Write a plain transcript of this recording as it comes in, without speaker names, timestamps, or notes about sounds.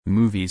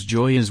Movies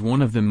Joy is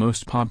one of the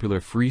most popular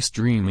free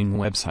streaming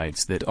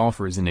websites that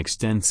offers an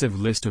extensive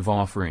list of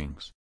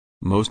offerings.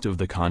 Most of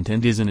the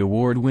content is an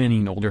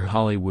award-winning older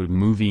Hollywood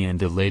movie and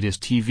the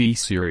latest TV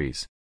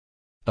series.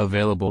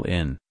 Available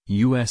in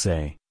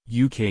USA,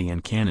 UK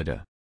and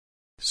Canada.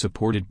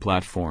 Supported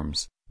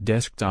platforms,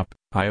 desktop,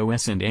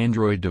 iOS and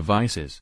Android devices.